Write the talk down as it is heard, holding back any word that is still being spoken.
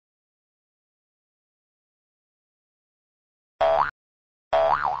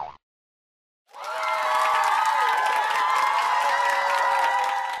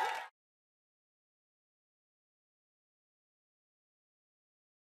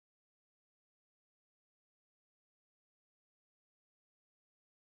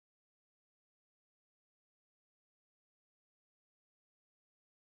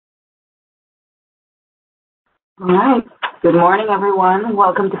All right. Good morning, everyone.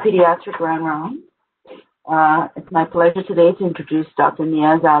 Welcome to Pediatric Round Round. It's my pleasure today to introduce Dr.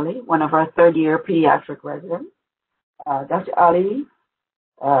 Nyaz Ali, one of our third-year pediatric residents. Dr. Ali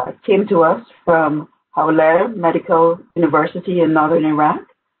came to us from Hawler Medical University in northern Iraq.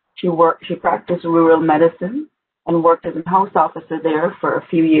 She practiced rural medicine and worked as a house officer there for a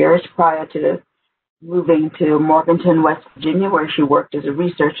few years prior to moving to Morganton, West Virginia, where she worked as a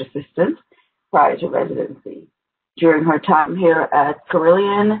research assistant prior to residency. During her time here at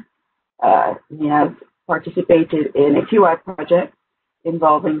Carilion, Nyaz participated in a QI project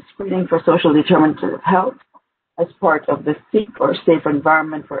involving screening for social determinants of health as part of the SEEK, or Safe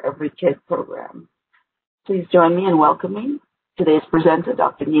Environment for Every Kid program. Please join me in welcoming today's presenter,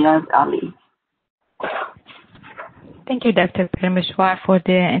 Dr. Nyaz Ali. Thank you, Dr. Permashwar, for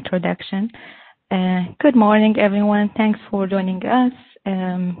the introduction. Good morning, everyone. Thanks for joining us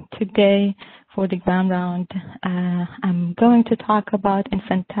today for the ground round. I'm going to talk about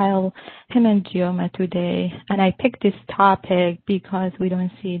infantile hemangioma today, and I picked this topic because we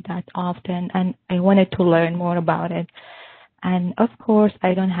don't see it that often, and I wanted to learn more about it. And of course,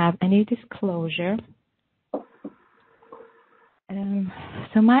 I don't have any disclosure.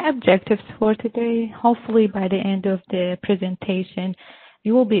 So my objectives for today, hopefully by the end of the presentation,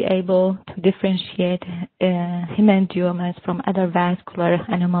 you will be able to differentiate hemangiomas from other vascular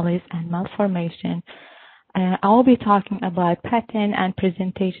anomalies and malformation. I will be talking about pattern and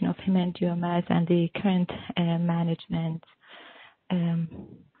presentation of hemangiomas and the current management.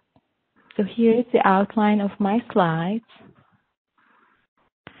 So here is the outline of my slides.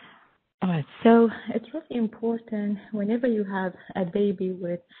 All right, so it's really important whenever you have a baby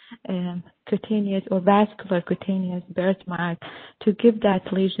with cutaneous or vascular cutaneous birthmark to give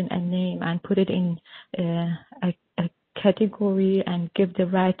that lesion a name and put it in a category and give the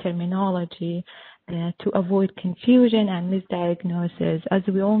right terminology to avoid confusion and misdiagnosis. As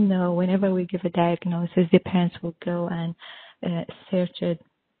we all know, whenever we give a diagnosis, the parents will go and search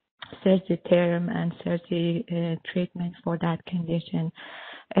the term and search the treatment for that condition.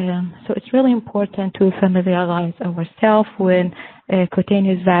 So it's really important to familiarize ourselves with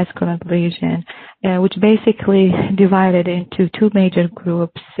cutaneous vascular lesion, which basically divided into two major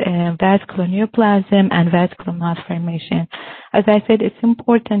groups, vascular neoplasm and vascular malformation. As I said, it's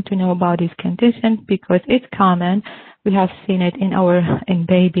important to know about this condition because it's common. We have seen it in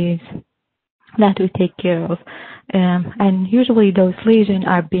babies that we take care of. And usually those lesions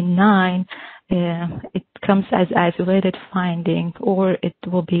are benign. It comes as isolated finding, or it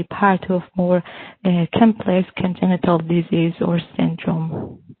will be part of more complex congenital disease or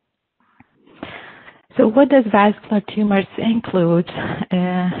syndrome. So what does vascular tumors include?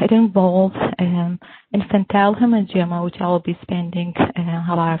 It involves infantile hemangioma, which I will be spending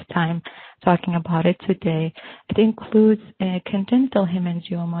a lot of time talking about it today. It includes congenital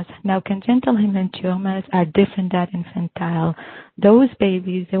hemangiomas. Now, congenital hemangiomas are different than infantile. Those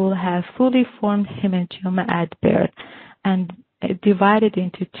babies, they will have fully formed hemangioma at birth and divided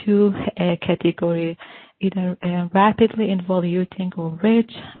into two categories, either rapidly involuting or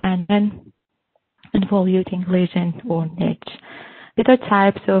rich, and then involuting lesion or niche. The other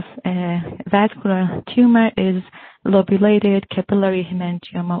types of vascular tumor is lobulated capillary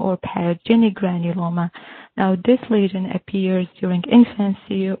hemangioma or pyogenic granuloma. Now, this lesion appears during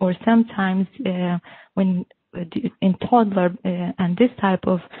infancy or sometimes when in toddler, and this type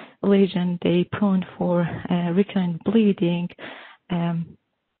of lesion, they prone for recurrent bleeding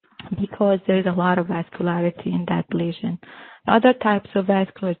because there is a lot of vascularity in that lesion. Other types of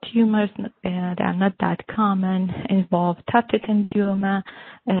vascular tumors that are not that common involve tufted angioma,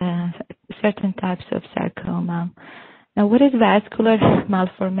 certain types of sarcoma. Now, what is vascular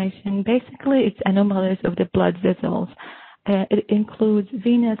malformation? Basically, it's anomalies of the blood vessels. It includes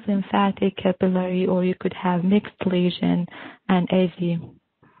venous, lymphatic, capillary, or you could have mixed lesion and AV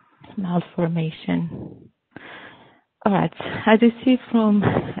malformation. All right, as you see from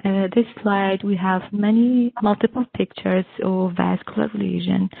this slide, we have multiple pictures of vascular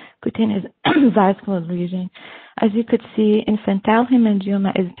lesion, cutaneous vascular lesion. As you could see, infantile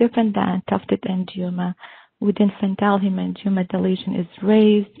hemangioma is different than tufted angioma. With infantile hemangioma, the lesion is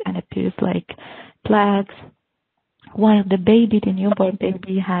raised and appears like plaques, while the newborn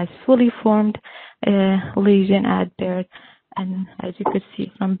baby has fully formed lesion at birth. And as you could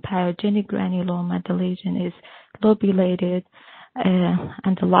see from pyogenic granuloma, the lesion is lobulated.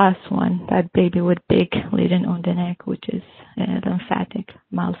 And the last one, that baby with big lesion on the neck, which is lymphatic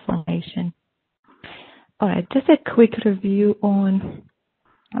malformation. All right, just a quick review on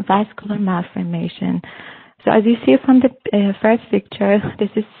vascular malformation. So as you see from the first picture, this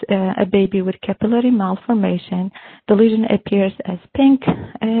is a baby with capillary malformation. The lesion appears as pink,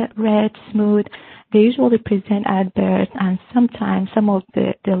 red, smooth. They usually present at birth, and sometimes some of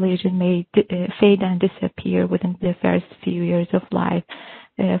the lesion may fade and disappear within the first few years of life.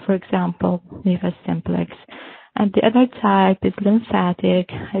 For example, nevus simplex. And the other type is lymphatic.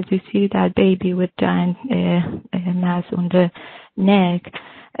 As you see that baby with giant mass on the neck.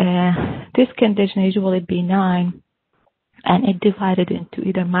 This condition is usually benign, and it divided into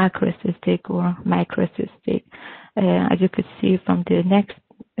either macrocystic or microcystic. As you could see from the next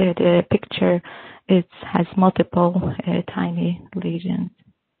the picture, it has multiple tiny lesions.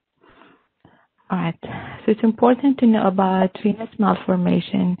 All right, so it's important to know about venous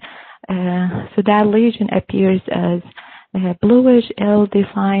malformation. So that lesion appears as bluish,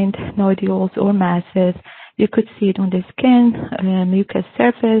 ill-defined nodules or masses. You could see it on the skin, mucous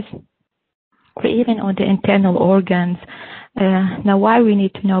surface, or even on the internal organs. Now, why we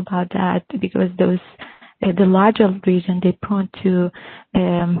need to know about that? Because those, the larger region, they're prone to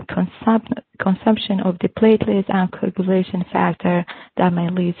consumption of the platelets and coagulation factor that may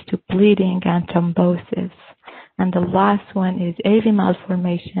lead to bleeding and thrombosis. And the last one is AV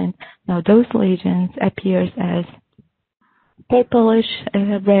malformation. Now, those lesions appears as purplish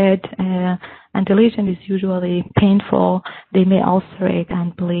red, and the lesion is usually painful. They may ulcerate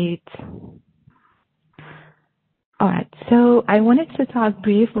and bleed. All right, so I wanted to talk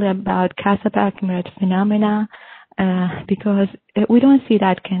briefly about Kasabach-Merritt phenomena because we don't see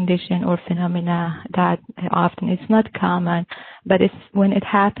that condition or phenomena that often. It's not common, but when it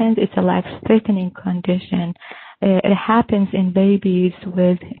happens, it's a life-threatening condition. It happens in babies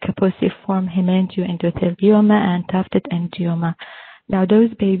with caposiform hemangioendothelioma and tufted angioma. Now,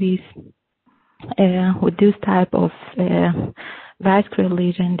 those babies with this type of vascular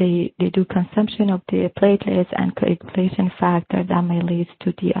lesion, they do consumption of the platelets and coagulation factor that may lead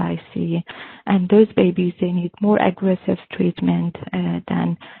to DIC. And those babies, they need more aggressive treatment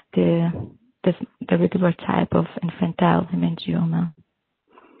than the regular type of infantile hemangioma.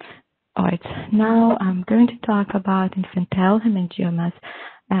 All right, now I'm going to talk about infantile hemangiomas.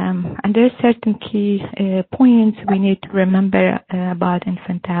 And there are certain key points we need to remember about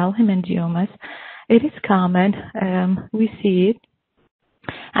infantile hemangiomas. It is common, we see it,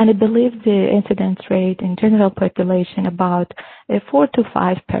 and I believe the incidence rate in general population about 4 to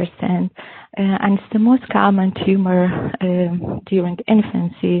 5%, and it's the most common tumor during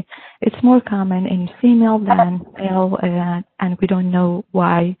infancy. It's more common in female than male, and we don't know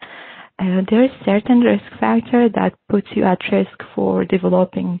why. There is certain risk factor that puts you at risk for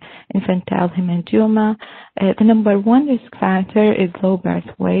developing infantile hemangioma. The number one risk factor is low birth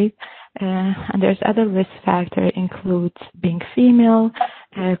weight, and there's other risk factor includes being female,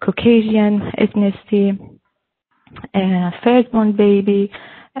 Caucasian ethnicity, firstborn baby,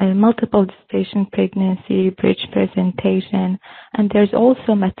 multiple gestation pregnancy, breech presentation, and there's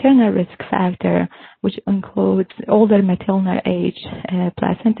also maternal risk factor, which includes older maternal age,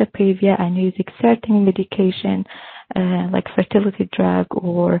 placenta previa, and using certain medication like fertility drug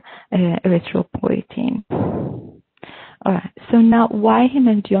or erythropoietin. All right, so now why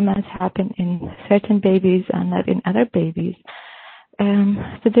hemangiomas happen in certain babies and not in other babies?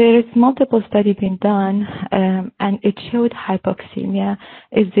 So there is multiple studies being done, and it showed hypoxemia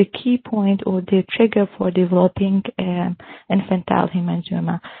is the key point or the trigger for developing infantile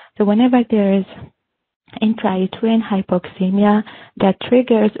hemangioma. So whenever there is intrauterine hypoxemia, that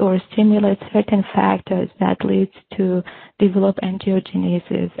triggers or stimulates certain factors that leads to develop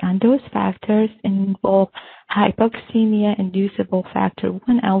angiogenesis, and those factors involve hypoxemia inducible factor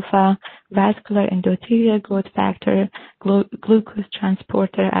 1 alpha, vascular endothelial growth factor, glucose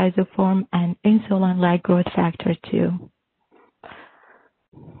transporter isoform, and insulin-like growth factor 2.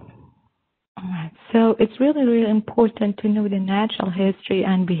 Alright, so it's really, really important to know the natural history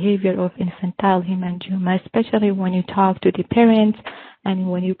and behavior of infantile hemangioma, especially when you talk to the parents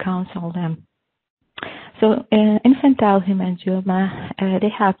and when you counsel them. So infantile hemangioma, they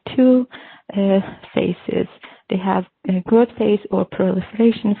have two phases. They have a growth phase or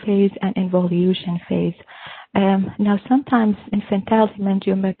proliferation phase and involution phase. Now, sometimes infantile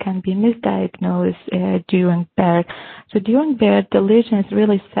hemangioma can be misdiagnosed during birth. So during birth, the lesion is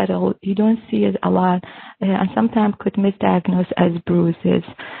really subtle. You don't see it a lot, and sometimes could misdiagnose as bruises.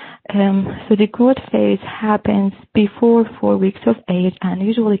 So the growth phase happens before 4 weeks of age and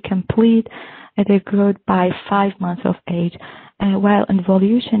usually complete the growth by 5 months of age, while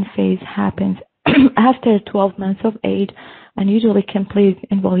involution phase happens after 12 months of age and usually complete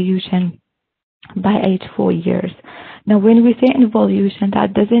involution by age 4 years. Now, when we say involution,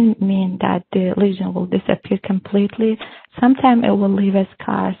 that doesn't mean that the lesion will disappear completely. Sometimes it will leave a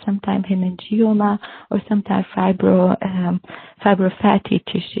scar, sometimes hemangioma, or sometimes fibrofatty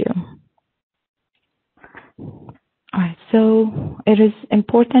tissue. All right, so it is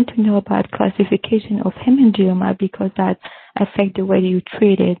important to know about classification of hemangioma because that affects the way you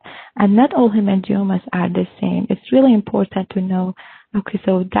treat it. And not all hemangiomas are the same. It's really important to know, okay,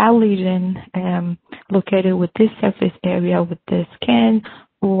 so that lesion located with this surface area with the skin,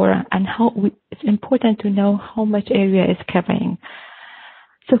 it's important to know how much area is covering.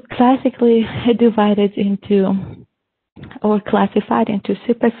 So classically, it divided into or classified into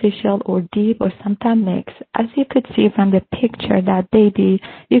superficial or deep or sometimes mixed. As you could see from the picture, that baby,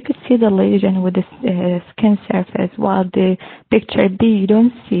 you could see the lesion with the skin surface, while the picture B, you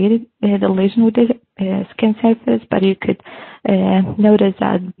don't see the lesion with the skin surface, but you could notice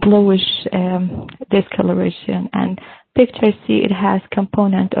that bluish discoloration. And picture C, it has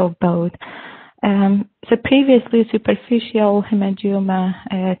component of both. So previously, superficial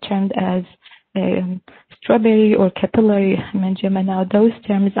hemangioma termed as strawberry or capillary hemangioma. Now those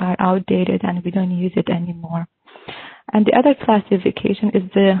terms are outdated and we don't use it anymore. And the other classification is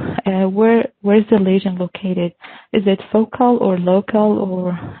where's the lesion located? Is it focal or local,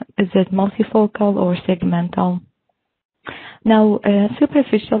 or is it multifocal or segmental? Now,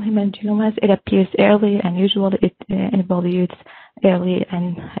 superficial hemangiomas, it appears early and usually it involutes early,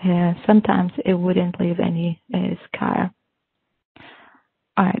 and sometimes it wouldn't leave any scar.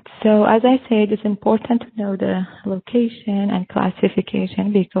 All right, so as I said, it's important to know the location and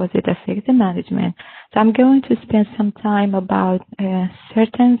classification because it affects the management. So I'm going to spend some time about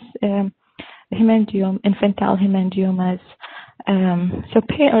certain infantile hemangiomas. So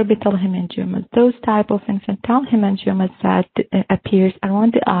periorbital hemangiomas, those type of infantile hemangiomas that appears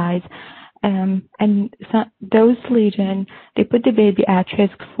around the eyes, and so those lesions, they put the baby at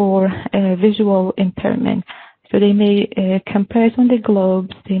risk for visual impairment. So they may compress on the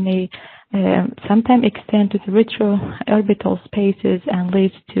globes, they may sometimes extend to the retroorbital spaces and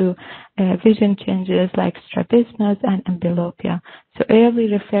leads to vision changes like strabismus and amblyopia. So early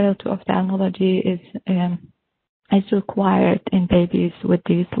referral to ophthalmology is required in babies with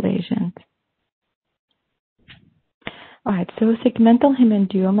these lesions. All right, so segmental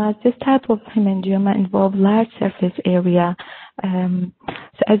hemangiomas, this type of hemangioma involves large surface area.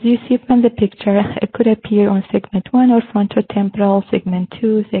 So as you see from the picture, it could appear on segment 1 or frontotemporal, segment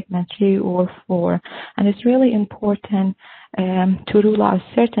 2, segment 3, or 4. And it's really important to rule out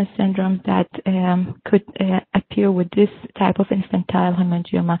certain syndromes that could appear with this type of infantile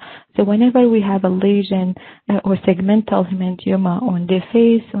hemangioma. So whenever we have a lesion or segmental hemangioma on the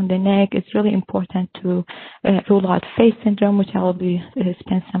face, on the neck, it's really important to rule out face syndrome, which I will be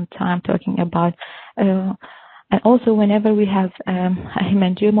spend some time talking about. And also, whenever we have a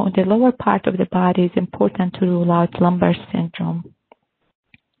hemangioma on the lower part of the body, it's important to rule out lumbar syndrome.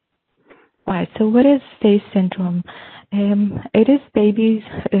 All right, so what is face syndrome? It is babies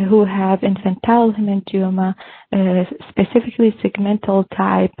who have infantile hemangioma, specifically segmental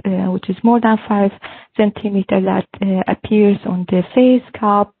type, which is more than 5 centimeters, that appears on the face,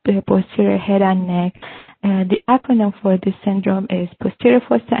 scalp, posterior head and neck. The acronym for this syndrome is posterior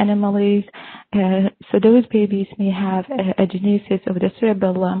fossa anomalies. So those babies may have agenesis of the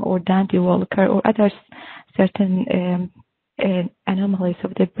cerebellum or Dandy-Walker or other certain anomalies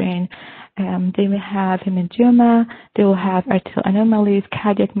of the brain. They may have hemangioma, they will have arterial anomalies,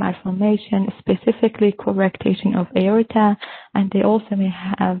 cardiac malformation, specifically correctation of aorta, and they also may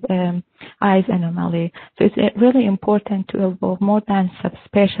have eyes anomaly. So it's really important to involve more than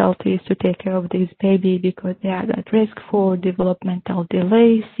subspecialties to take care of this baby because they are at risk for developmental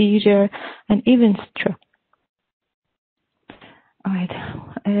delay, seizure, and even stroke. All right.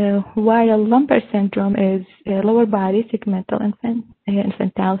 While lumbar syndrome is lower body segmental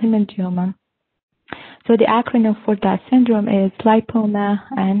infantile hemangioma. So the acronym for that syndrome is lipoma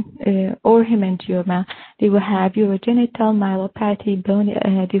and or hemangioma. They will have urogenital myelopathy, bone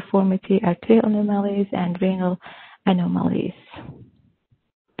deformity, arterial anomalies, and renal anomalies.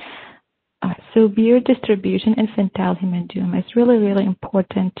 So beard distribution infantile hemangioma is really, really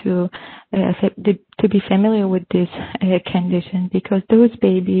important to be familiar with this condition because those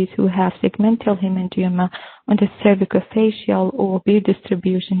babies who have segmental hemangioma on the cervicofacial or beard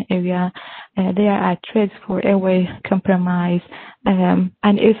distribution area, they are at risk for airway compromise, and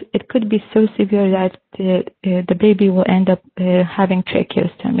if it could be so severe that the baby will end up having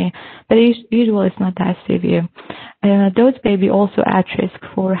tracheostomy, but usually it's not that severe. Those babies also at risk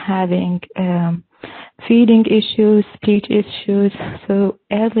for having feeding issues, speech issues. So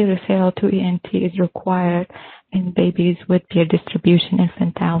early referral to ENT is required in babies with peer distribution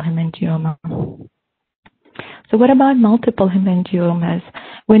infantile hemangioma. So what about multiple hemangiomas?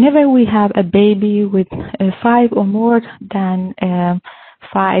 Whenever we have a baby with 5 or more than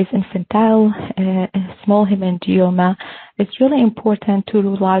 5 infantile small hemangioma, it's really important to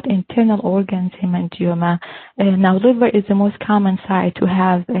rule out internal organs hemangioma. Now, liver is the most common site to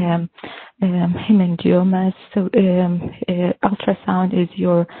have hemangiomas. So ultrasound is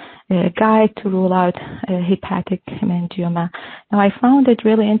your guide to rule out hepatic hemangioma. Now, I found it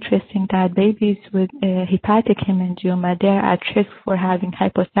really interesting that babies with hepatic hemangioma, they're at risk for having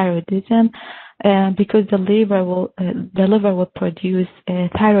hypothyroidism because the liver will produce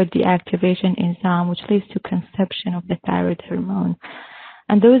thyroid deactivation enzyme, which leads to consumption of the thyroid hormone.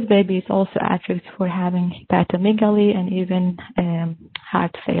 And those babies also at risk for having hepatomegaly and even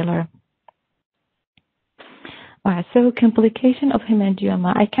heart failure. All right, so complication of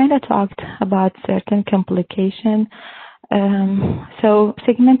hemangioma. I kind of talked about certain complication. So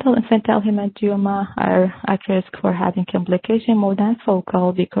segmental infantile hemangioma are at risk for having complication more than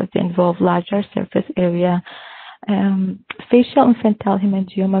focal because they involve larger surface area. Facial infantile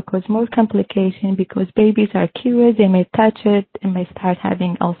hemangioma cause more complication because babies are curious, they may touch it and may start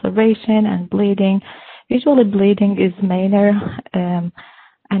having ulceration and bleeding. Usually bleeding is minor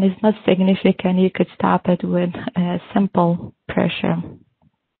and is not significant. You could stop it with simple pressure.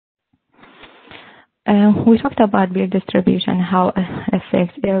 We talked about beer distribution, how it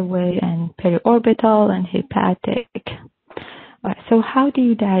affects airway and periorbital and hepatic. So how do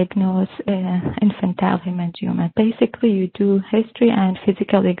you diagnose infantile hemangioma? Basically, you do history and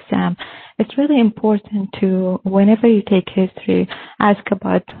physical exam. It's really important to, whenever you take history, ask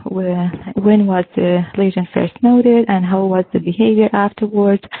about when was the lesion first noted and how was the behavior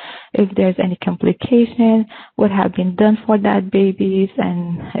afterwards, if there's any complication, what have been done for that baby,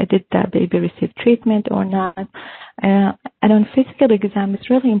 and did that baby receive treatment or not. And on physical exam,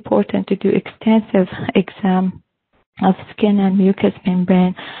 it's really important to do extensive exam of skin and mucous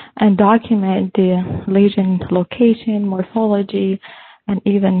membrane and document the lesion location, morphology, and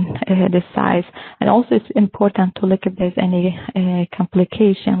even the size. And also it's important to look if there's any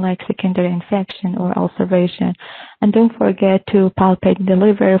complication like secondary infection or ulceration. And don't forget to palpate the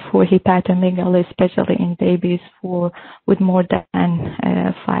liver for hepatomegaly, especially in babies with more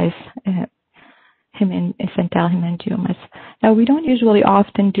than 5 infantile hemangiomas. Now, we don't usually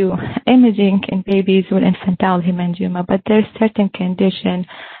often do imaging in babies with infantile hemangioma, but there's certain condition,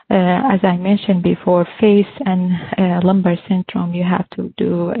 as I mentioned before, face and lumbar syndrome. You have to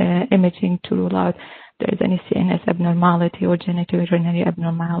do imaging to rule out there's any CNS abnormality or genitourinary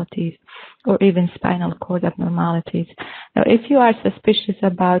abnormalities or even spinal cord abnormalities. Now, if you are suspicious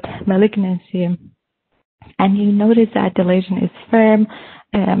about malignancy and you notice that the lesion is firm,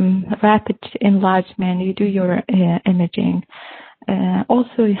 rapid enlargement, you do your imaging.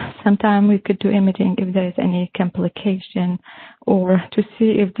 Also, sometimes we could do imaging if there is any complication or to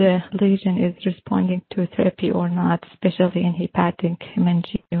see if the lesion is responding to therapy or not, especially in hepatic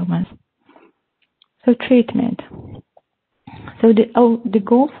hemangiomas. So treatment. So the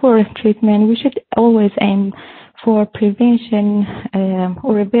goal for treatment, we should always aim for prevention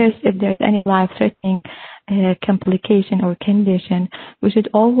or reverse if there's any life-threatening complication or condition. We should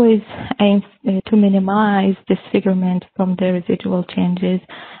always aim to minimize disfigurement from the residual changes,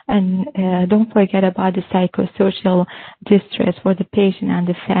 and don't forget about the psychosocial distress for the patient and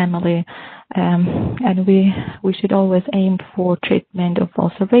the family. And we should always aim for treatment of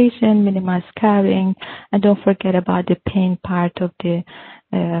ulceration, minimize scarring, and don't forget about the pain part of the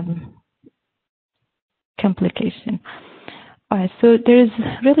complication. All right, so there's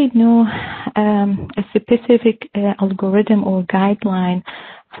really no a specific algorithm or guideline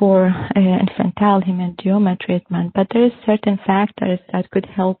for infantile hemangioma treatment, but there are certain factors that could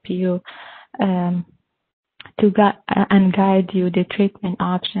help you to guide you the treatment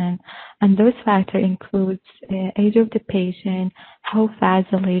option. And those factors includes age of the patient, how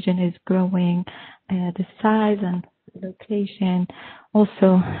fast the lesion is growing, the size and location,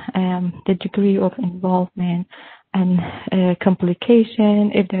 also the degree of involvement and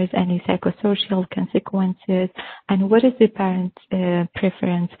complication, if there's any psychosocial consequences, and what is the parent's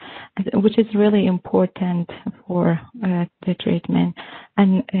preference, which is really important for the treatment.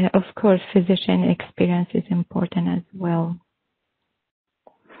 And of course, physician experience is important as well.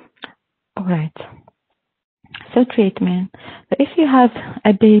 All right. So treatment. If you have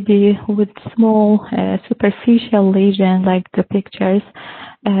a baby with small superficial lesion like the pictures,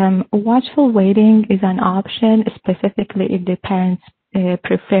 watchful waiting is an option, specifically if the parents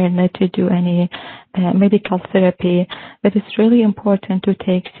prefer not to do any medical therapy, but it's really important to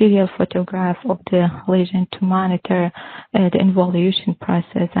take serial photograph of the lesion to monitor the involution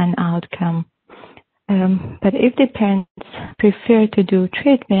process and outcome. But if the parents prefer to do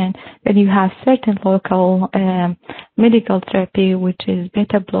treatment, then you have certain local medical therapy, which is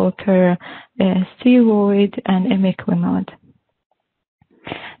beta blocker, steroid, and imiquimod.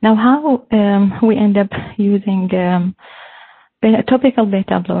 Now, how we end up using a topical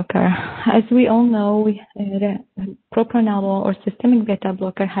beta blocker? As we all know, propranolol or systemic beta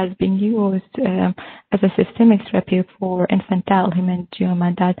blocker has been used as a systemic therapy for infantile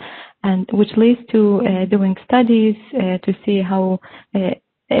hemangioma, which leads to doing studies to see how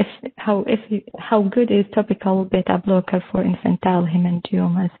good is topical beta blocker for infantile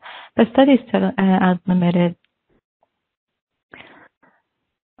hemangiomas. But studies are limited.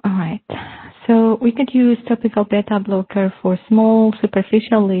 All right, so we could use topical beta blocker for small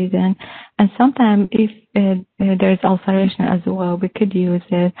superficial lesion, and sometimes if there's ulceration as well, we could use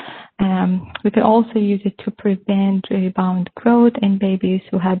it. We could also use it to prevent rebound growth in babies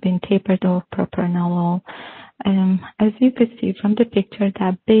who have been tapered off propranolol. As you could see from the picture,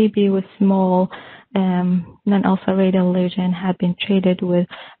 that baby with small non-ulcerated lesion had been treated with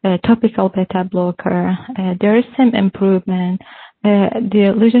topical beta blocker. There is some improvement.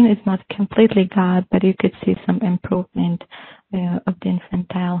 The lesion is not completely gone, but you could see some improvement of the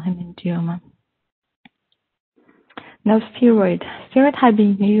infantile hemangioma. Now, steroid had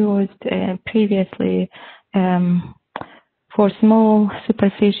been used previously for small,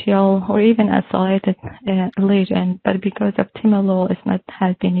 superficial, or even isolated lesion, but because of timolol, it's not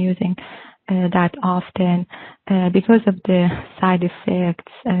has been using that often because of the side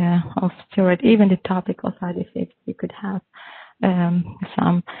effects of steroid, even the topical side effects you could have.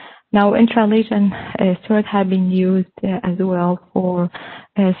 Some. Now, intralesion steroid have been used as well for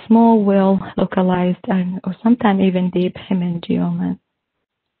small, well-localized, or sometimes even deep hemangiomas.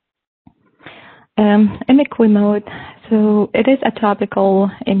 Imiquimod, so it is a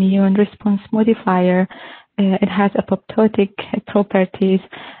topical immune response modifier. It has apoptotic properties.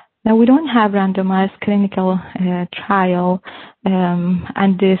 Now, we don't have randomized clinical trial,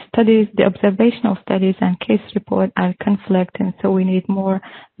 and the observational studies and case report are conflicting, so we need more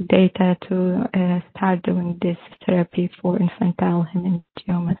data to start doing this therapy for infantile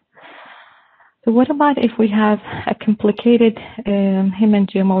hemangiomas. So what about if we have a complicated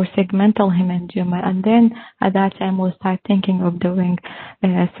hemangioma or segmental hemangioma, and then at that time we'll start thinking of doing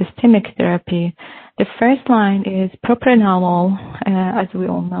systemic therapy. The first line is propranolol. As we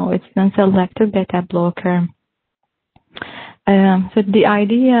all know, it's non-selective beta blocker. So the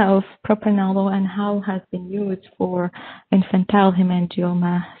idea of propranolol and how has been used for infantile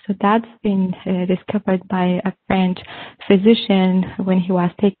hemangioma. So that's been discovered by a French physician when he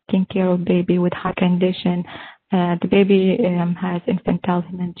was taking care of baby with heart condition. The baby has infantile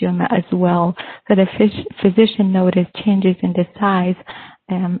hemangioma as well. So the physician noticed changes in the size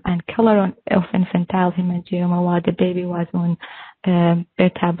and color of infantile hemangioma while the baby was on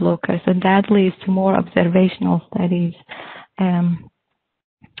beta blocker. So that leads to more observational studies.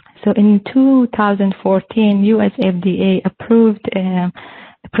 So in 2014, US FDA approved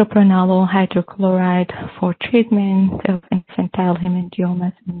propranolol hydrochloride for treatment of infantile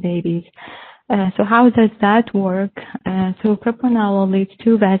hemangiomas in babies. So how does that work? So propranolol leads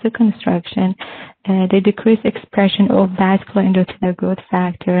to vasoconstriction. They decrease expression of vascular endothelial growth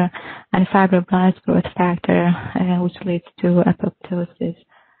factor and fibroblast growth factor, which leads to apoptosis.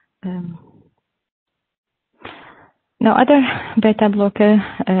 Now, other beta blocker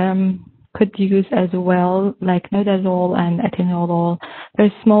could use as well, like nodazole and atenolol.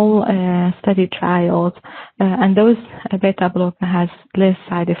 There's small study trials, and those beta blocker has less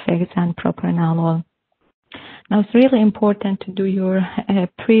side effects than propranolol. Now, it's really important to do your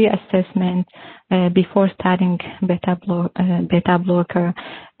pre-assessment before starting beta blocker,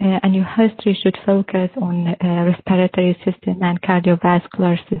 and your history should focus on respiratory system and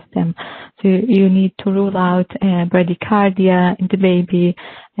cardiovascular system. So you need to rule out bradycardia in the baby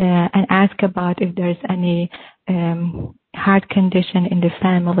and ask about if there's any heart condition in the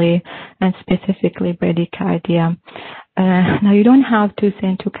family, and specifically bradycardia. Now, you don't have to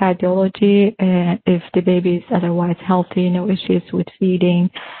send to cardiology if the baby is otherwise healthy, no issues with feeding.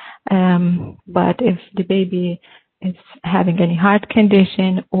 But if the baby is having any heart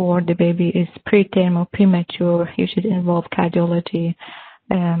condition or the baby is preterm or premature, you should involve cardiology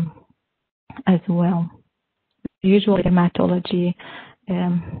as well. Usually, hematology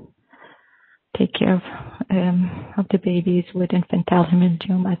take care of of the babies with infantile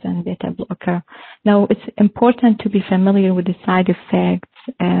hemangiomas and beta blocker. Now, it's important to be familiar with the side effects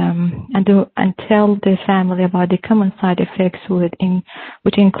and tell the family about the common side effects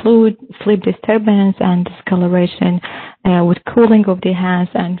which include sleep disturbance and discoloration with cooling of the hands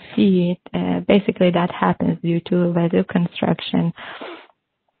and feet. Basically, that happens due to vasoconstriction.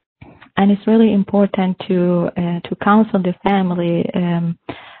 And it's really important to counsel the family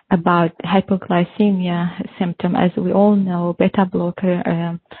about hypoglycemia symptom. As we all know, beta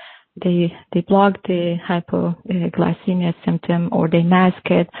blocker they block the hypoglycemia symptom, or they mask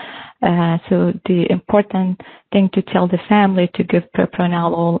it. So the important thing to tell the family to give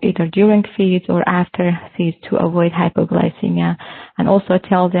propranolol either during feeds or after feeds to avoid hypoglycemia, and also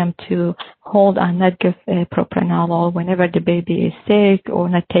tell them to hold and not give propranolol whenever the baby is sick or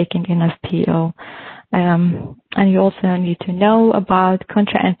not taking enough PO. And you also need to know about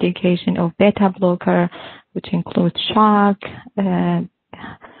contraindication of beta blocker, which includes shock,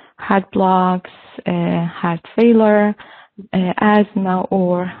 heart blocks, heart failure, asthma,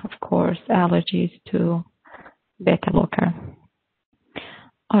 or, of course, allergies to beta blocker.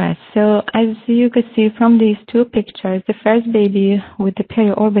 All right, so as you can see from these two pictures, the first baby with the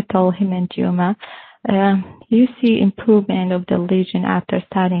periorbital hemangioma, you see improvement of the lesion after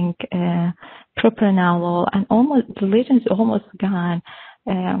starting propranolol, and the lesion is almost gone.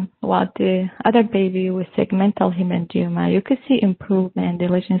 While the other baby with segmental hemangioma, you could see improvement. The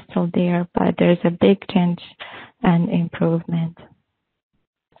lesion is still there, but there's a big change and improvement.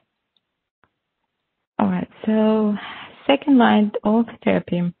 All right, so second line of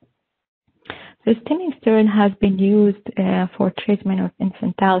therapy. Systemic steroid has been used for treatment of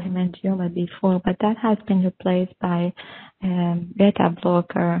infantile hemangioma before, but that has been replaced by beta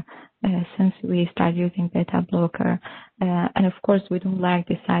blocker since we started using beta blocker. And of course, we don't like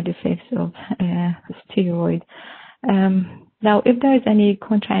the side effects of steroid. Now, if there is any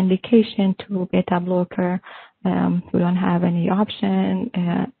contraindication to beta blocker, we don't have any option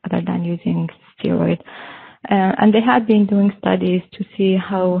other than using steroid. And they had been doing studies to see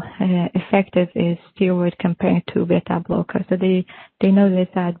how effective is steroid compared to beta blocker. So they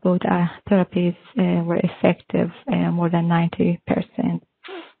noticed that both therapies were effective, more than 90%.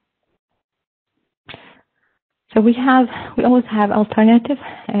 So we always have alternative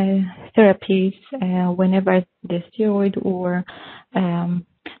therapies whenever the steroid or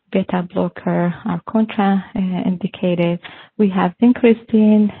beta blocker are contraindicated. We have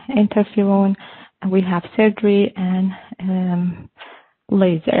vincristine, interferon, and we have surgery and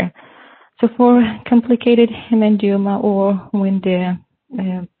laser. So for complicated hemangioma, or when the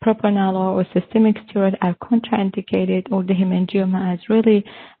propranolol or systemic steroid are contraindicated, or the hemangioma is really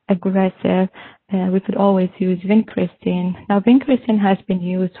aggressive, we could always use vincristine. Now, vincristine has been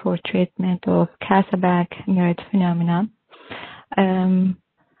used for treatment of Casaback mirrored phenomena.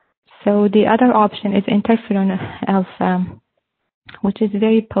 So the other option is interferon alpha, which is a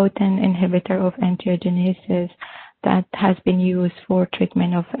very potent inhibitor of angiogenesis that has been used for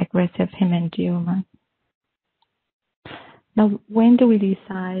treatment of aggressive hemangioma. Now, when do we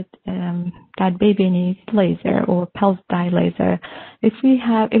decide that baby needs laser or pulse dye laser? If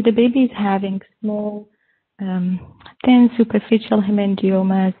the baby is having small, thin superficial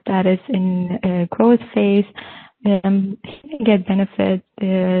hemangiomas that is in growth phase, he can get benefit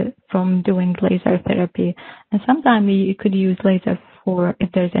from doing laser therapy. And sometimes you could use laser for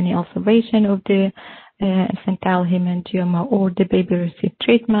if there's any ulceration of the infantile hemangioma, or the baby received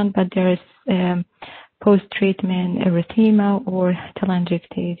treatment, but there is post-treatment erythema or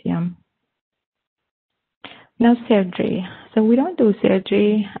telangiectasia. Now, surgery. So we don't do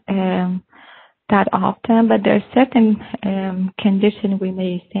surgery that often, but there are certain conditions we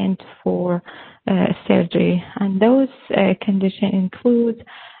may send for surgery, and those conditions include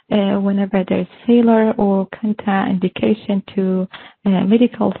whenever there's failure or contraindication to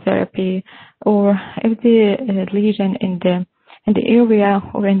medical therapy, or if the lesion in the area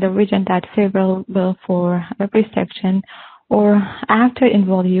or in the region that's favorable for a resection, or after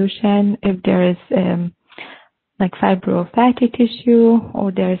involution, if there is like fibrofatty tissue,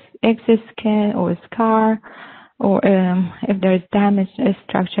 or there's excess skin or scar, or if there's damaged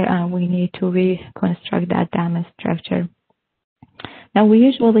structure and we need to reconstruct that damaged structure. Now, we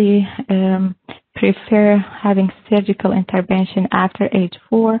usually prefer having surgical intervention after age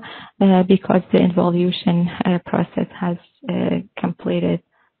 4 because the involution process has completed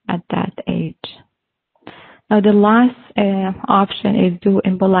at that age. Now, the last option is do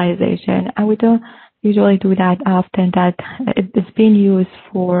embolization, and we don't usually do that often. That it's being used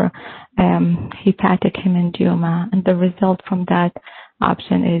for hepatic hemangioma, and the result from that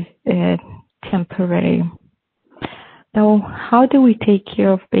option is temporary. So how do we take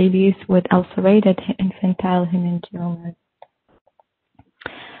care of babies with ulcerated infantile hemangiomas?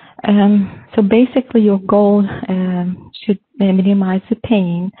 So basically your goal should minimize the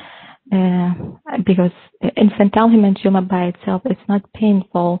pain because infantile hemangioma by itself is not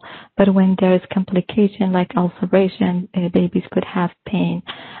painful, but when there is complication like ulceration, babies could have pain.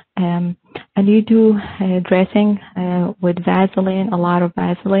 And you do dressing with Vaseline, a lot of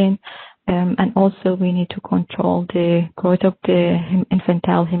Vaseline, and also we need to control the growth of the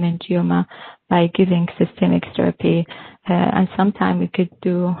infantile hemangioma by giving systemic therapy, and sometimes we could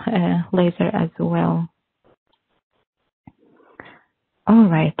do laser as well. All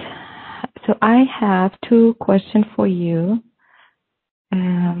right. So I have 2 questions for you.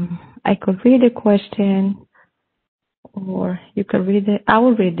 I could read the question, or you could read it. I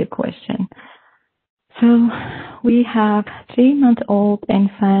will read the question. So we have 3-month-old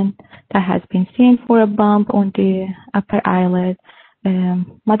infant that has been seen for a bump on the upper eyelid.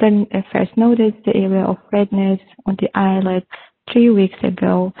 Mother first noticed the area of redness on the eyelid 3 weeks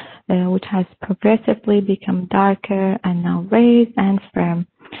ago, which has progressively become darker and now raised and firm.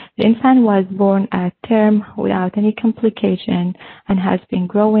 The infant was born at term without any complication and has been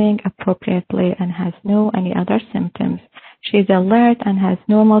growing appropriately and has no any other symptoms. She is alert and has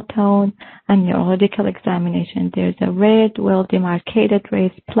normal tone and neurological examination. There is a red, well-demarcated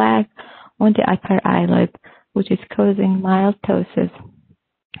raised plaque on the upper eyelid, which is causing mild ptosis.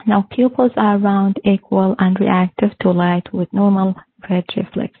 Now, pupils are round, equal, and reactive to light with normal red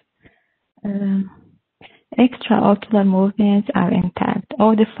reflex. Extraocular movements are intact.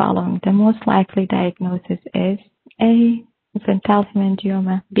 All the following. The most likely diagnosis is A, infantile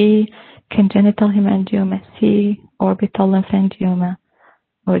hemangioma, B, congenital hemangioma, C, orbital lymphangioma,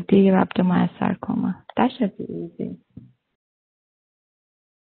 or D, rhabdomyosarcoma. That should be easy.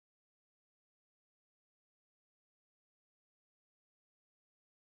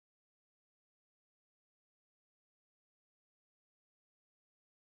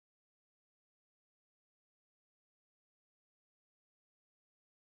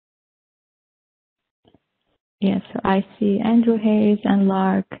 Yes, so I see Andrew Hayes and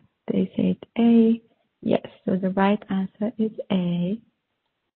Lark. They said A. Yes, so the right answer is A.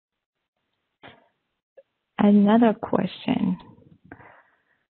 Another question.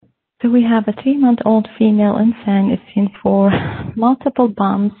 So we have a 3-month-old female infant is seen for multiple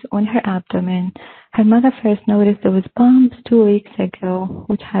bumps on her abdomen. Her mother first noticed there was bumps 2 weeks ago,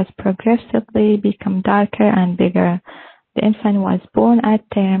 which has progressively become darker and bigger. The infant was born at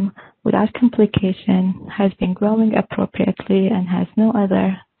term without complication, has been growing appropriately, and has no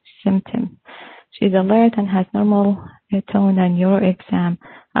other symptoms. She is alert and has normal tone and neuro exam.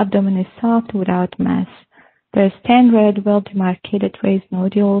 Abdomen is soft without mass. There is 10 red, well-demarcated raised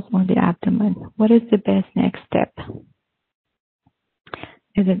nodules on the abdomen. What is the best next step?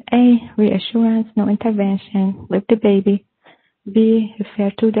 Is it A, reassurance, no intervention, leave the baby, B,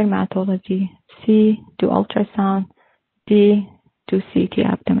 refer to dermatology, C, do ultrasound, D, do CT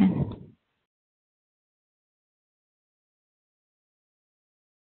abdomen?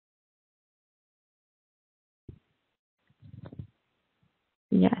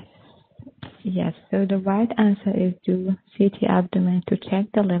 Yes, so the right answer is do CT abdomen to check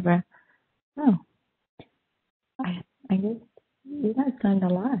the liver. Oh, I guess you guys learned a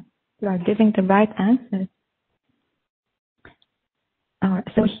lot. You are giving the right answers. All right,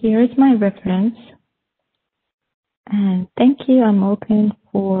 so here is my reference. And thank you. I'm open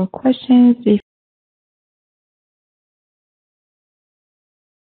for questions.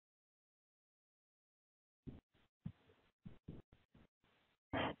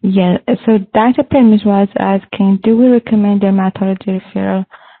 Yeah, so Dr. Permashwar was asking, do we recommend dermatology referral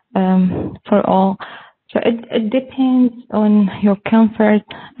for all? So it depends on your comfort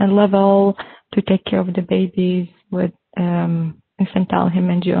level to take care of the babies with infantile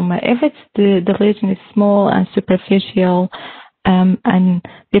hemangioma. If it's the lesion is small and superficial, and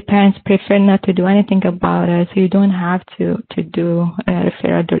the parents prefer not to do anything about it, so you don't have to do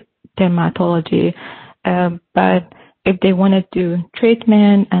referral dermatology. But if they want to do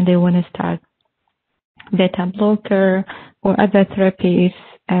treatment and they want to start beta blocker or other therapies,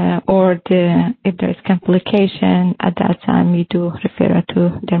 or if there's complication, at that time we do refer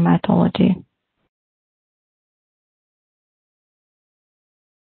to dermatology.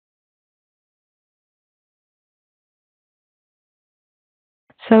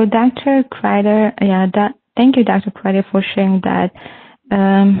 So Dr. Kreider, thank you, Dr. Kreider, for sharing that.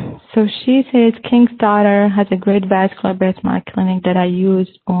 So she says King's daughter has a great vascular birthmark clinic that I use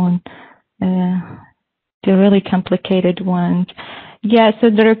on the really complicated ones. Yeah, so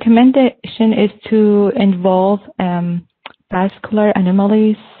the recommended, classification is to involve vascular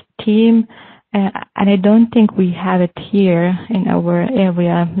anomalies team, and I don't think we have it here in our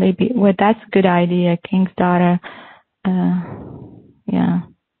area. Maybe, well, that's a good idea, King's daughter. Yeah.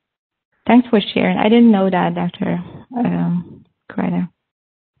 Thanks for sharing. I didn't know that, Dr. Kreider.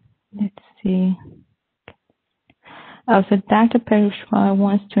 Let's see. Oh, so Dr. Permashwar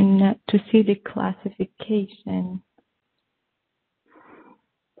wants to see the classification.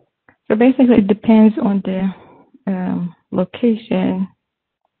 So basically, it depends on the location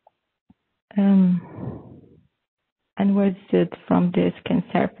and where it from the skin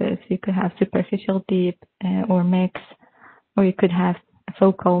surface. You could have superficial, deep, or mixed, or you could have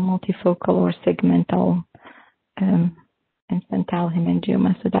focal, multifocal, or segmental infantile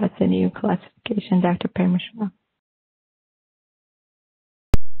hemangioma. So that's a new classification, Dr. Permashwar.